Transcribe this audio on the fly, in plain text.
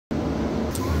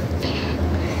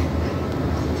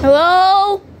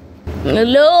Hello?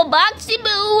 Hello, Boxy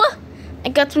Boo. I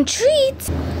got some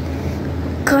treats.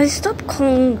 Guys, stop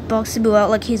calling Boxy Boo out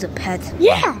like he's a pet.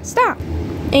 Yeah, stop.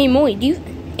 Hey, Moy, do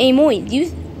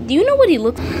you know what he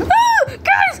looks like? Oh,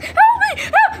 guys, help me!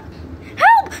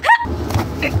 Help!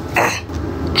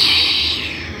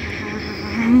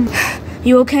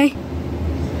 You okay?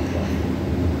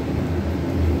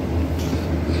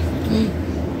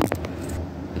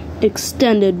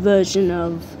 Extended version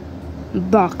of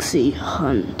Boxy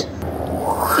Hunt.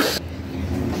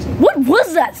 What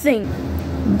was that thing?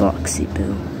 Boxy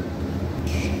Boo.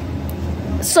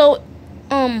 So,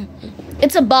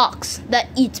 it's a box that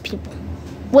eats people.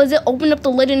 Was it open up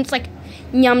the lid and it's like,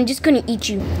 yeah, I'm just gonna eat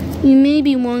you? You may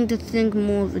be wanting to think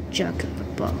more of a Jack in the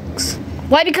Box.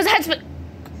 Why? Because it has.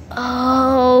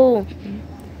 Oh,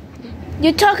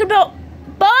 you're talking about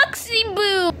Boxy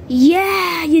Boo.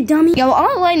 Yeah, you dummy. Yo,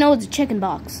 all I know is a chicken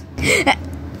box.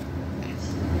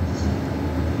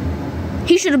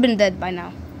 He should have been dead by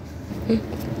now.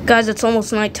 Guys, it's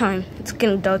almost nighttime. It's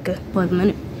getting darker by the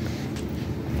minute.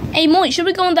 Hey, Moy, should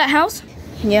we go in that house?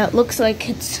 Yeah, it looks like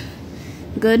it's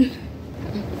good.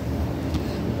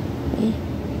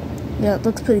 Yeah, it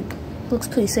looks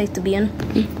pretty safe to be in,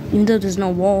 even though there's no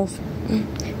walls.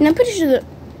 And I'm pretty sure that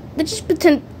they just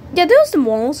pretend. Yeah, there's some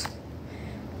walls.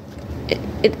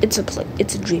 It's a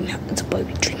dream house. It's a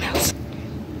Barbie dream house.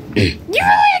 You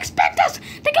really expect us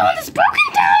to go in this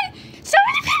broken town? So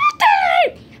many people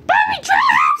died. Barbie dream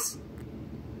house.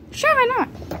 Sure, why not?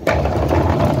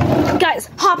 Guys,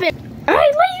 hop in.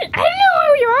 Alright, I don't know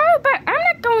where you are, but I'm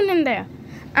not going in there.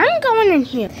 I'm going in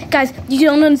here. Guys, you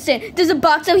don't understand. There's a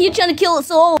box out here trying to kill us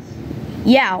all.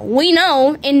 Yeah, we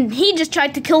know, and he just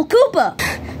tried to kill Koopa.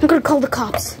 I'm gonna call the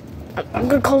cops. I'm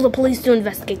gonna call the police to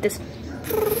investigate this.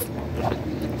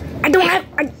 I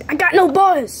got no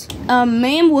bars.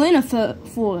 Ma'am, we're in a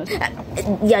forest.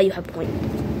 Yeah, you have a point.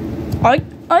 I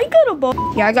got a bar.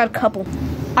 Yeah, I got a couple.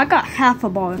 I got half a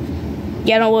bar.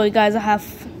 Yeah, don't worry, guys. I have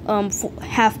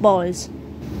half bars.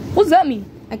 What does that mean?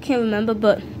 I can't remember,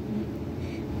 but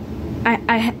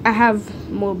I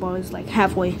have more bars, like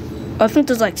halfway. I think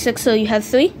there's like 6, so you have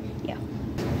 3? Yeah.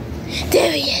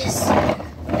 There he is!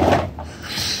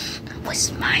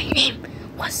 What's my name?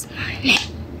 What's my name?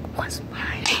 What's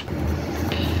my name?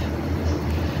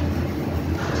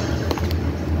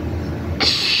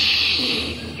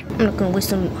 I'm not gonna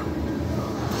waste any more.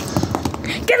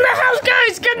 Get in the house,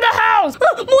 guys! Get in the house!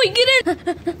 Oh, boy, get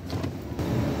in!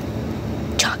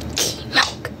 Chalky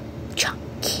milk.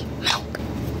 Chalky milk.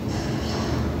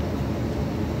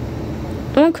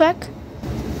 You want crack?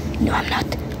 No, I'm not.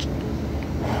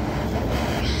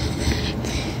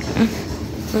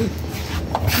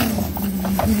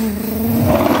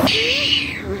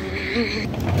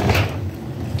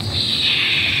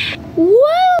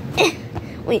 What?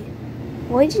 Wait,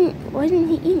 why didn't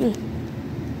he eat me?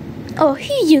 Oh,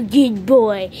 he's a good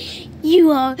boy.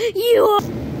 You are.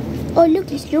 Oh,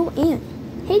 look, it's little ant.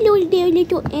 Hello there,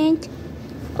 little ant.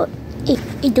 Oh, hey,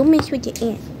 don't mess with the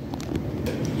ant.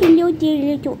 Hello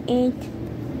there, little ant.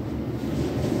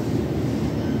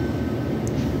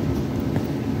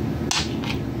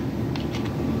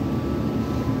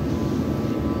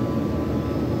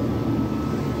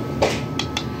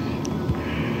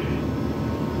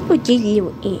 Oh, this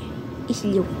little ant. It's a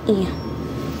little ant.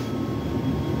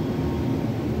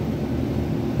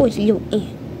 Oh, it's a little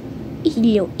ant. It's a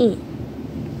little ant.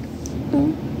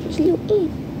 Oh, it's a little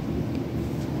ant.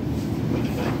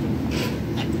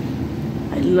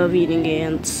 I love eating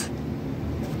ants.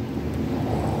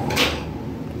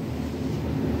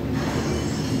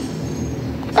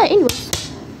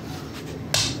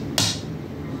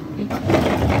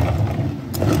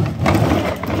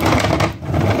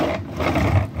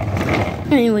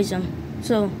 Anyways.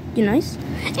 So, you nice?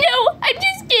 No, I'm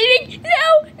just kidding.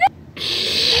 No.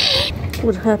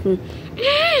 What happened?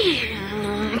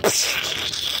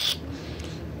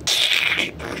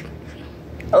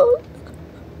 Oh.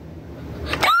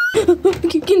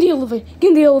 Get in the elevator. Get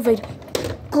in the elevator.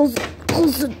 Close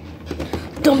the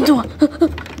dumb door.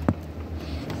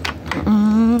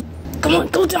 Come on,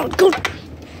 go down, go.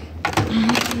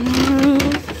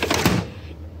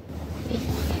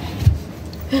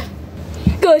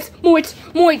 Guys,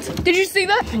 Moits, did you see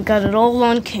that? I got it all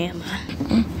on camera.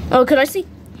 Oh, could I see?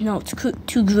 No, it's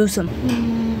too gruesome.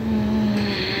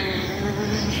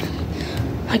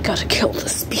 I gotta kill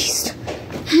this beast.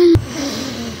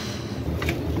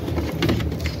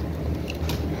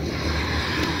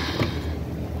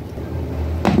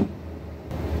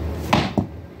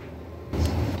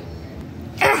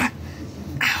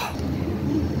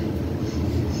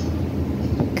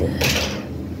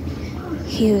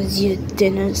 Here's your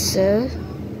dinner, sir.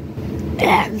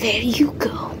 And there you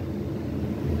go.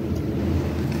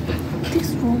 This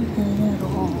won't hurt at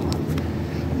all.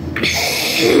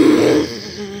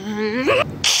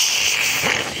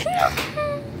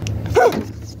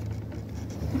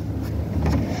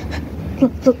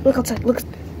 Look outside, look.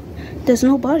 There's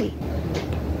nobody.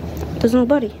 There's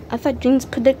nobody. I thought dreams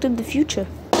predicted the future.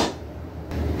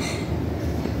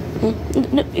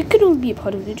 No, it could only be a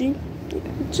part of the dream.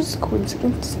 It's just a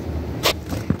coincidence.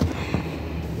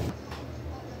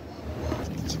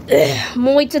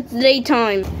 Moit, it's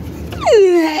daytime.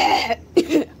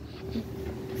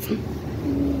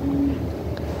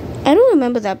 I don't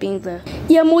remember that being there.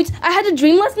 Yeah, Moit, I had a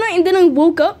dream last night and then I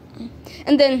woke up.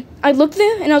 And then I looked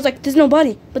there and I was like, there's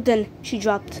nobody. But then she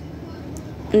dropped.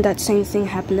 And that same thing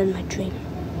happened in my dream.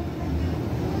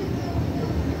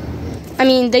 I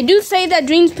mean, they do say that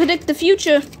dreams predict the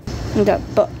future. And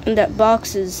that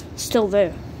box is still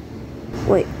there.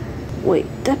 Wait,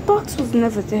 that box was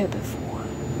never there before.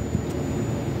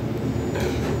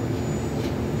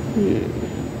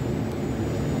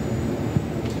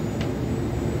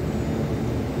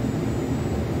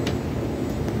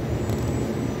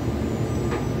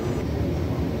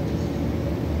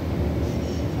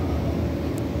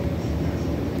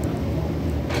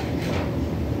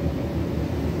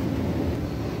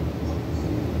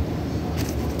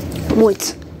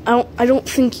 Wait, I don't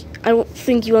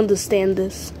think you understand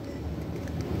this.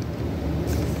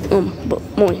 But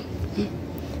Moy,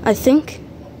 I think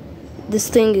this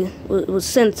thing was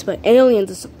sent by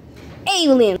aliens.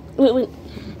 Alien. Wait.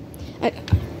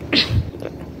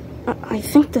 I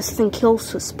think this thing kills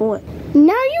for sport.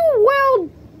 Now you will,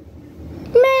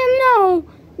 man, know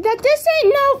that this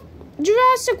ain't no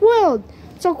Jurassic World.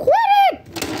 So quit it.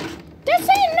 This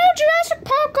ain't no Jurassic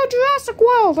Park or Jurassic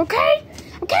World, okay?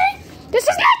 Okay? This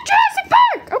is not Jurassic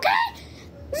Park, okay?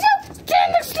 There's no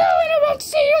stand next to and I won't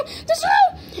see you. There's no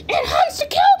hunts to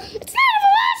kill. It's not a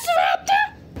velociraptor.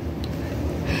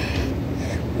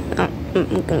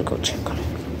 I'm gonna go check on it.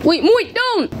 Wait,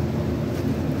 don't!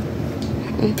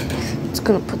 It's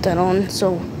gonna put that on,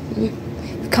 so if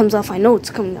it comes off, I know it's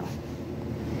coming out.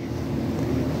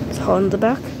 It's hard on the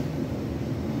back.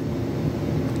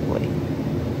 Wait.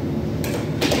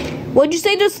 What'd you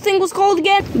say this thing was called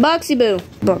again? Boxy Boo.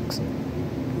 Box.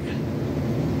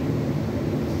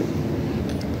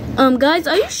 Guys,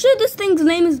 are you sure this thing's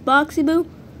name is Boxy Boo?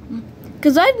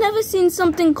 Because I've never seen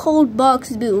something called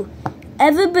Boxy Boo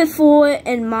ever before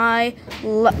in my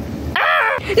life.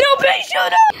 Ah! No, big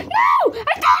shooter! No!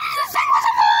 I thought this thing was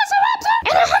a velociraptor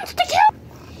and it hunts to kill!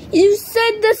 You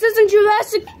said this isn't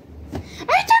Jurassic.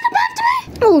 Are you talking back to me?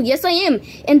 Oh, yes I am.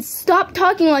 And stop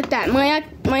talking like that. My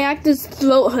actor's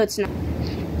throat hurts now.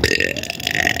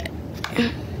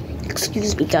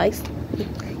 Excuse me, guys.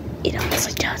 It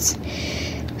honestly does.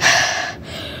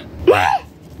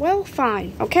 Well,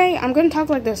 fine, okay? I'm gonna talk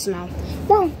like this now.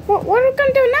 Well, what are we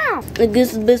gonna do now? I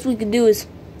guess the best we could do is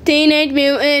Teenage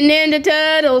Mutant Ninja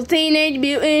Turtles, Teenage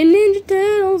Mutant Ninja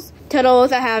Turtles. Turtle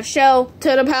with a half shell,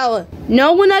 turtle power.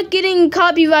 No, we're not getting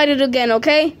copyrighted again,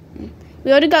 okay? We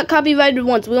already got copyrighted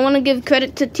once. We want to give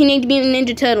credit to Teenage Mutant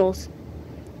Ninja Turtles.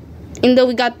 Even though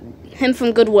we got him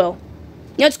from Goodwill.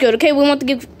 That's good, okay? We want to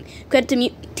give credit to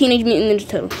Teenage Mutant Ninja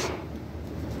Turtles.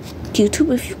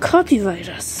 YouTube, if you copyright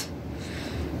us.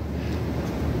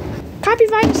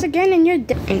 Copyright us again and you're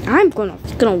dead. And I'm gonna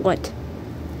what?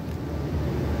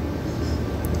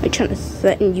 Are you trying to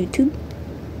threaten YouTube?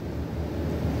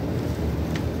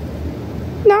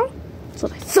 No. That's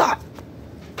what I thought.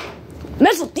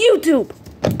 Mess with YouTube!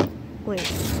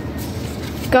 Wait.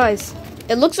 Guys,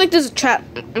 it looks like there's a trap.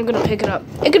 I'm gonna pick it up.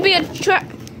 It could be a trap.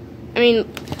 I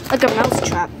mean, like a mouse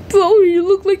trap. Bro, you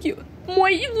look like you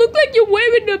look like you're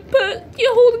wearing a purse.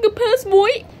 You're holding a purse,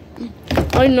 boy.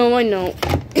 I know.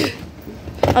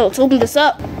 Oh, let's open this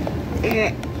up.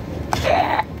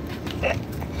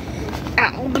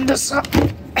 I'll open this up.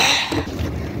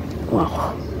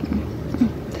 Wow.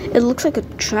 It looks like a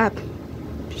trap.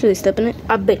 Should I step in it?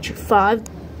 I bet you 5.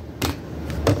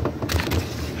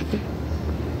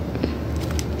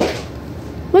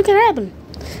 What could happen?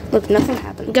 Look, nothing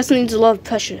happened. I guess it needs a lot of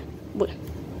pressure.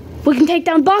 We can take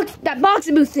down that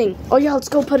Boxy Boo thing. Oh yeah, let's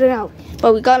go put it out.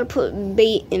 But we gotta put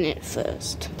bait in it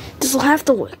first. This will have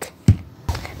to work.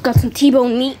 Got some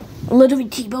T-bone meat. Literally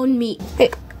T-bone meat.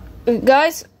 Hey,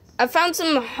 guys, I found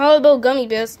some Haribo gummy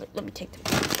bears. Let me take them.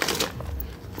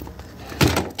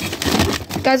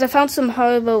 Guys, I found some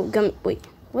Haribo gummy. Wait,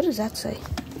 what does that say?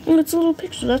 Oh, it's a little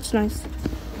picture. That's nice.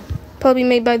 Probably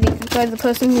made by the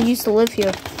person who used to live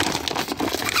here.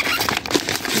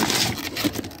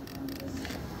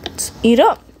 Let's eat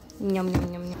up. Yum,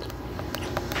 yum, yum, yum.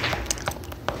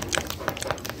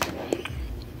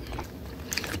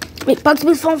 Wait,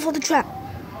 Boxy's falling for the trap.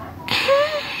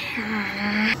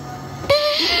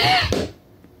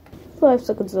 5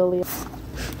 seconds earlier.